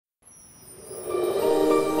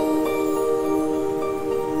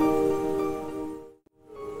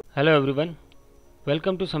Hello everyone,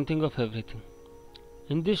 welcome to Something of Everything.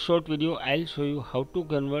 In this short video I'll show you how to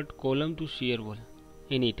convert column to shear wall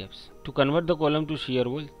in ETABS. To convert the column to shear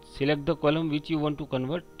wall, select the column which you want to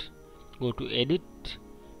convert, go to edit,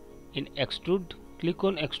 in extrude, click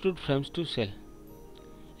on extrude frames to cell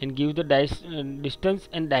and give the distance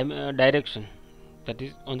and direction, that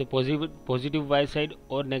is on the positive y side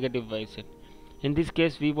or negative y side. In this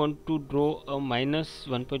case we want to draw a minus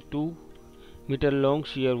 1.2 meter long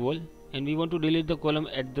shear wall and we want to delete the column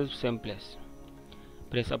at the same place.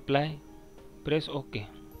 Press apply, press OK.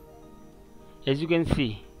 As you can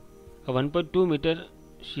see, a 1.2 meter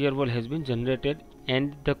shear wall has been generated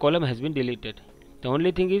and the column has been deleted. The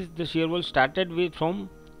only thing is the shear wall started from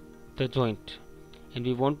the joint and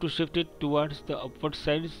we want to shift it towards the upward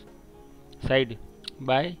side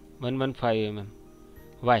by 115 mm.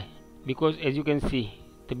 Why? Because as you can see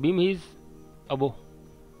the beam is above.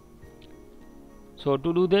 So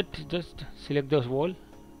to do that, just select the wall,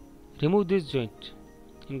 remove this joint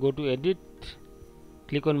and go to edit,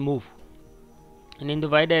 click on move, and in the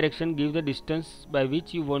y direction give the distance by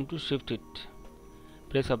which you want to shift it.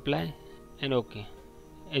 Press apply and OK.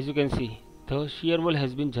 As you can see, the shear wall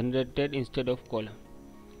has been generated instead of column.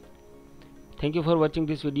 Thank you for watching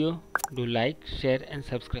this video. Do like, share and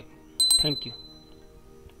subscribe. Thank you.